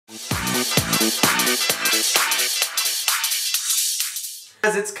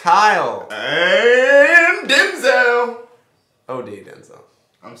It's Kyle. And Denzel. OD Denzel.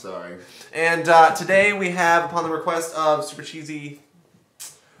 I'm sorry. And today we have, upon the request of Super Cheesy,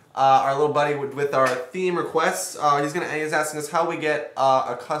 our little buddy with our theme requests, he's asking us how we get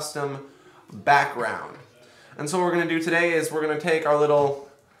a custom background. And so what we're going to do today is we're going to take our little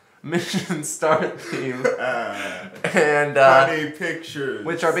mission start theme and funny pictures,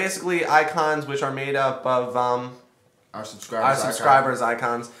 which are basically icons which are made up of our subscribers'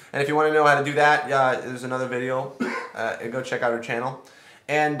 icons. And if you want to know how to do that, there's another video. Go check out our channel.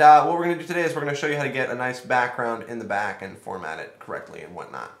 And what we're going to do today is we're going to show you how to get a nice background in the back and format it correctly and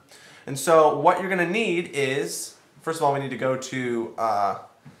whatnot. And so what you're going to need is, first of all, we need to go to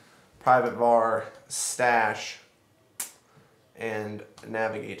private var stash and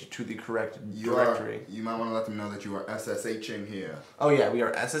navigate to the correct directory. You might want to let them know that you are SSHing here. Oh yeah, we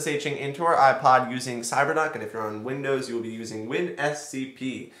are SSHing into our iPod using CyberDuck, and if you're on Windows, you will be using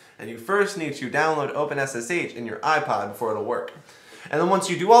WinSCP. And you first need to download OpenSSH in your iPod before it'll work. And then once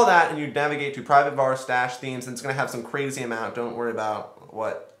you do all that and you navigate to private var stash themes, and it's going to have some crazy amount, don't worry about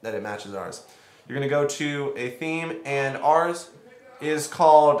that it matches ours. You're going to go to a theme, and ours is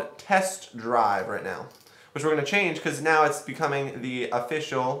called Test Drive right now, which we're going to change because now it's becoming the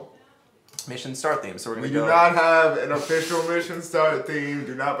official mission start theme. So we're going to We do not have an official mission start theme.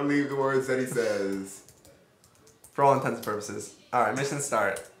 Do not believe the words that he says. For all intents and purposes. Alright, mission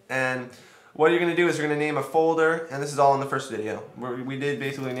start. And what you're going to do is you're going to name a folder, and this is all in the first video. We did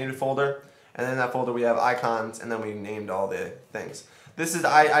basically name a folder, and then in that folder we have icons, and then we named all the things. This is,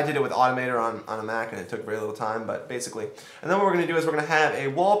 I did it with Automator on a Mac, and it took very little time, but basically. And then what we're going to do is we're going to have a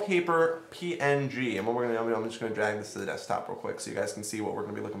wallpaper PNG, and what we're going to do, I'm just going to drag this to the desktop real quick so you guys can see what we're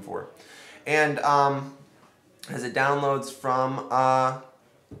going to be looking for. And as it downloads from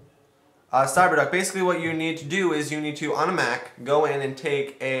CyberDuck, basically what you need to do is you need to, on a Mac, go in and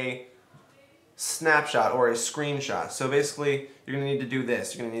take a snapshot or a screenshot. So basically, you're going to need to do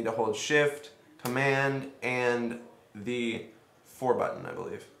this. You're going to need to hold Shift, Command, and the 4 button, I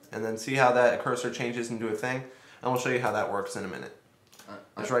believe. And then see how that cursor changes into a thing. And we'll show you how that works in a minute.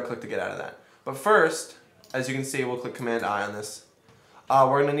 Just right click to get out of that. But first, as you can see, we'll click Command I on this.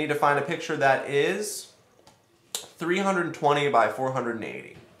 We're going to need to find a picture that is 320 by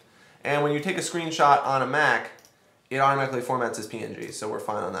 480. And when you take a screenshot on a Mac, it automatically formats as PNG, so we're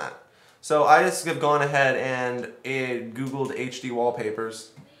fine on that. So I just have gone ahead and Googled HD wallpapers.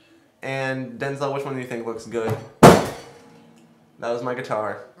 And Denzel, which one do you think looks good? That was my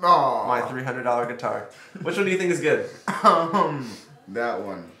guitar. Aww. My $300 guitar. Which one do you think is good? That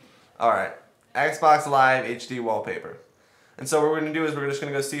one. Alright. Xbox Live HD wallpaper. And so what we're going to do is we're just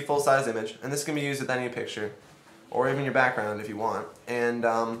going to go see full-size image. And this can be used with any picture. Or even your background if you want. And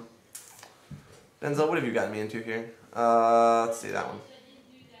Denzel, what have you gotten me into here? Let's see that one.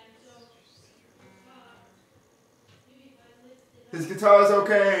 His guitar's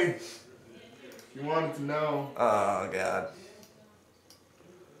okay. You wanted to know. Oh, God.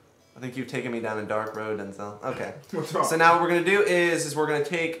 I think you've taken me down a dark road, Denzel. Okay. What's wrong? So now what we're going to do is we're going to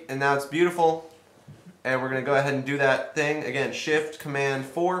take, and now it's beautiful, and we're going to go ahead and do that thing. Again, Shift, Command,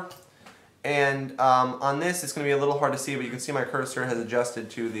 4. And on this, it's going to be a little hard to see, but you can see my cursor has adjusted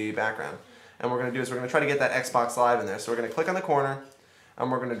to the background. And what we're going to do is we're going to try to get that Xbox Live in there. So we're going to click on the corner, and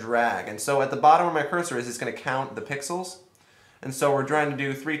we're going to drag. And so at the bottom where my cursor is, it's going to count the pixels. And so we're trying to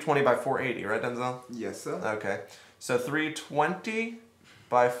do 320 by 480, right, Denzel? Yes, sir. Okay. So 320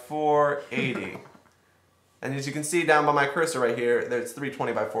 by 480. And as you can see down by my cursor right here, there's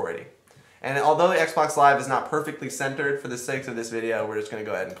 320 by 480. And although the Xbox Live is not perfectly centered for the sake of this video, we're just going to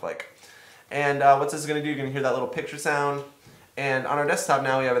go ahead and click. And what this is going to do, you're going to hear that little picture sound. And on our desktop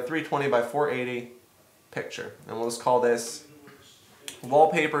now, we have a 320 by 480 picture. And we'll just call this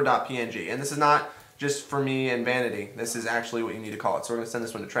wallpaper.png. And this is not just for me and vanity. This is actually what you need to call it. So we're going to send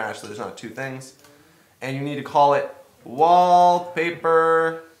this one to trash so there's not two things. And you need to call it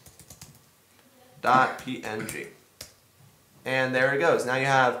wallpaper.png. And there it goes. Now you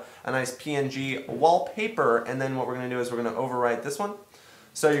have a nice PNG wallpaper, and then what we're going to do is we're going to overwrite this one.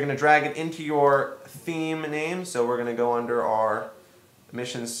 So you're going to drag it into your theme name. So we're going to go under our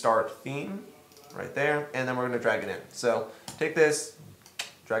mission start theme right there, and then we're going to drag it in. So take this,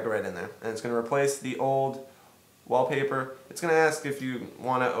 drag it right in there, and it's going to replace the old wallpaper. It's going to ask if you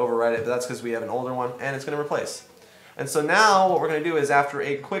want to overwrite it, but that's because we have an older one, and it's going to replace. And so now what we're going to do is after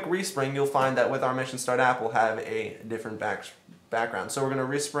a quick respring, you'll find that with our mission start app, we'll have a different background. So we're going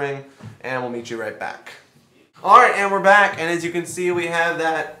to respring, and we'll meet you right back. Alright, and we're back, and as you can see, we have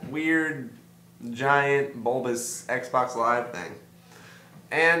that weird, giant, bulbous Xbox Live thing.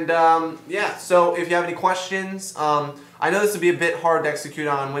 And yeah, so if you have any questions, I know this would be a bit hard to execute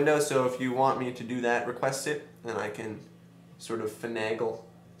on Windows, so if you want me to do that, request it, and I can sort of finagle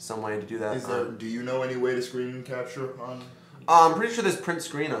some way to do that. Do you know any way to screen capture on? I'm pretty sure there's print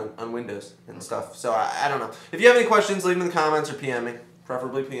screen on Windows and stuff, so I don't know. If you have any questions, leave them in the comments or PM me,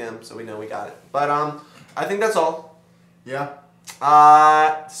 preferably PM, so we know we got it. But I think that's all. Yeah.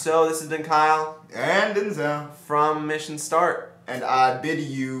 So this has been Kyle And Denzel. from Mission Start. And I bid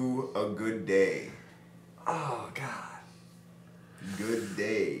you a good day. Oh, God. Good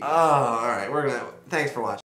day. Oh, all right. Thanks for watching.